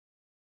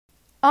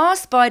Are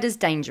spiders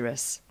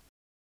dangerous?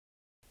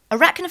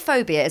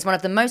 Arachnophobia is one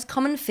of the most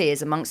common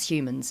fears amongst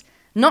humans,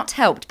 not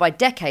helped by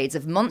decades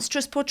of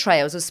monstrous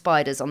portrayals of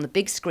spiders on the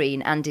big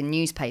screen and in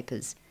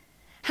newspapers.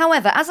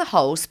 However, as a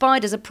whole,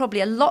 spiders are probably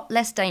a lot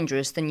less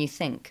dangerous than you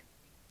think.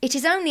 It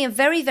is only a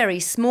very, very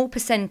small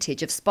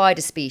percentage of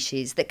spider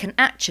species that can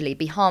actually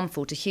be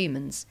harmful to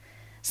humans,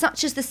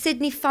 such as the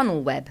Sydney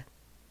funnel web,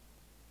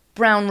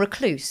 brown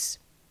recluse,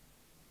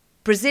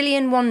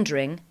 Brazilian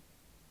wandering,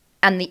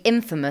 and the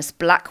infamous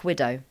black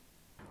widow.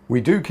 We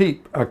do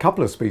keep a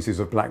couple of species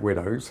of black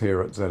widows here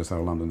at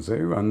ZSL London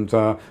Zoo, and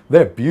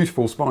they're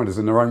beautiful spiders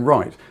in their own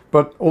right,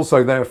 but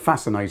also they're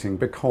fascinating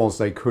because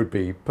they could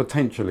be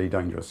potentially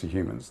dangerous to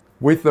humans.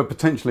 With the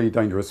potentially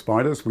dangerous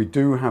spiders, we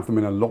do have them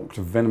in a locked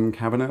venom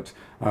cabinet,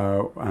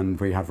 and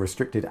we have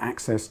restricted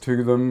access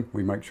to them.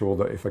 We make sure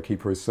that if a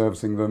keeper is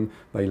servicing them,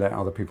 they let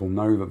other people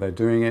know that they're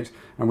doing it,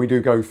 and we do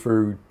go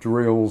through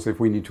drills if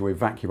we need to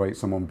evacuate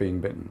someone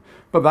being bitten.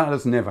 But that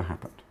has never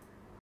happened.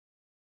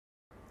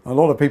 A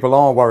lot of people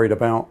are worried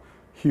about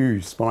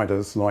huge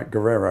spiders like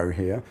Guerrero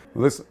here.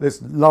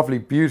 This lovely,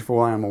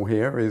 beautiful animal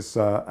here is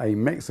a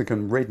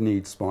Mexican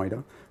red-kneed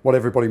spider, what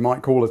everybody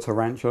might call a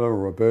tarantula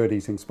or a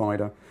bird-eating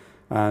spider.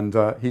 And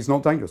he's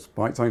not dangerous,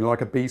 bites only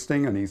like a bee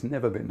sting, and he's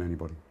never bitten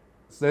anybody.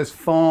 There's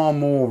far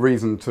more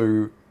reason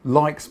to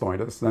like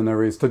spiders than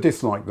there is to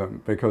dislike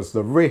them, because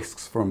the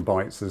risks from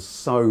bites is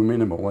so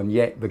minimal, and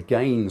yet the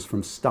gains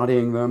from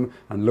studying them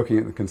and looking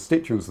at the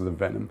constituents of the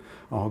venom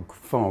are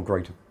far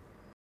greater.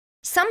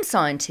 Some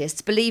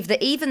scientists believe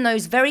that even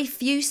those very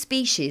few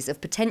species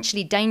of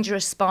potentially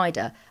dangerous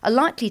spider are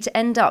likely to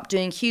end up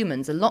doing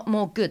humans a lot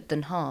more good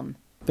than harm.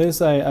 There's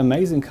an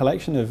amazing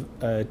collection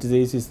of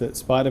diseases that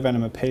spider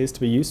venom appears to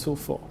be useful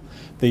for.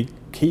 The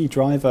key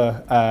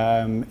driver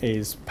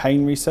is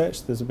pain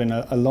research. There's been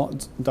a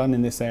lot done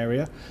in this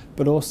area,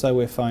 but also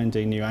we're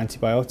finding new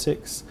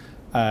antibiotics,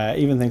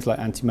 even things like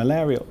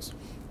antimalarials.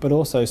 But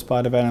also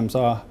spider venoms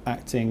are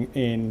acting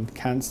in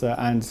cancer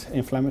and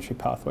inflammatory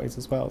pathways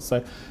as well.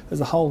 So there's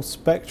a whole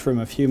spectrum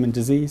of human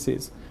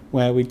diseases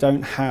where we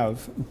don't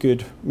have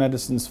good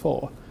medicines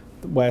for,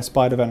 where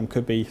spider venom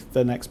could be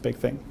the next big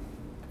thing.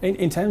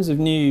 In terms of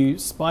new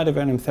spider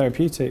venom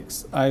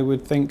therapeutics, I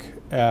would think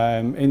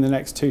in the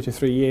next 2 to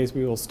 3 years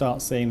we will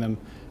start seeing them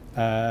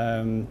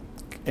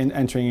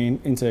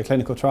entering into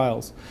clinical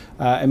trials,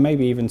 and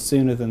maybe even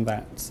sooner than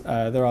that.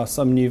 There are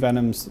some new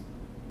venoms,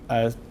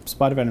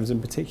 spider venoms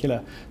in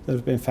particular, that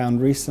have been found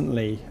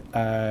recently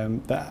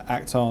that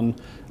act on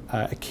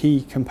a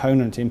key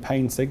component in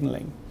pain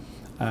signalling.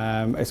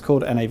 It's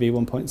called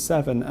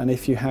NAV1.7, and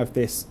if you have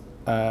this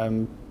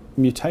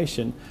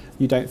mutation,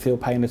 you don't feel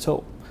pain at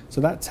all. So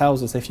that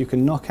tells us if you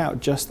can knock out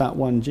just that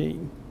one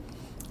gene,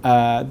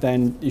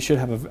 then you should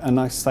have a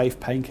nice safe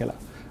painkiller.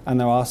 And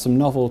there are some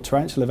novel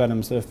tarantula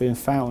venoms that have been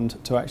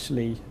found to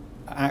actually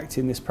act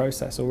in this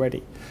process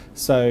already.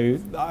 So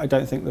I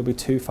don't think they'll be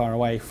too far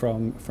away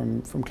from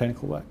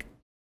clinical work.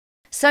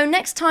 So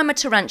next time a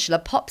tarantula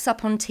pops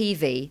up on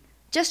TV,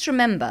 just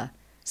remember,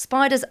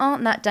 spiders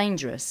aren't that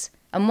dangerous,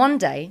 and one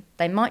day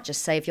they might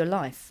just save your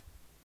life.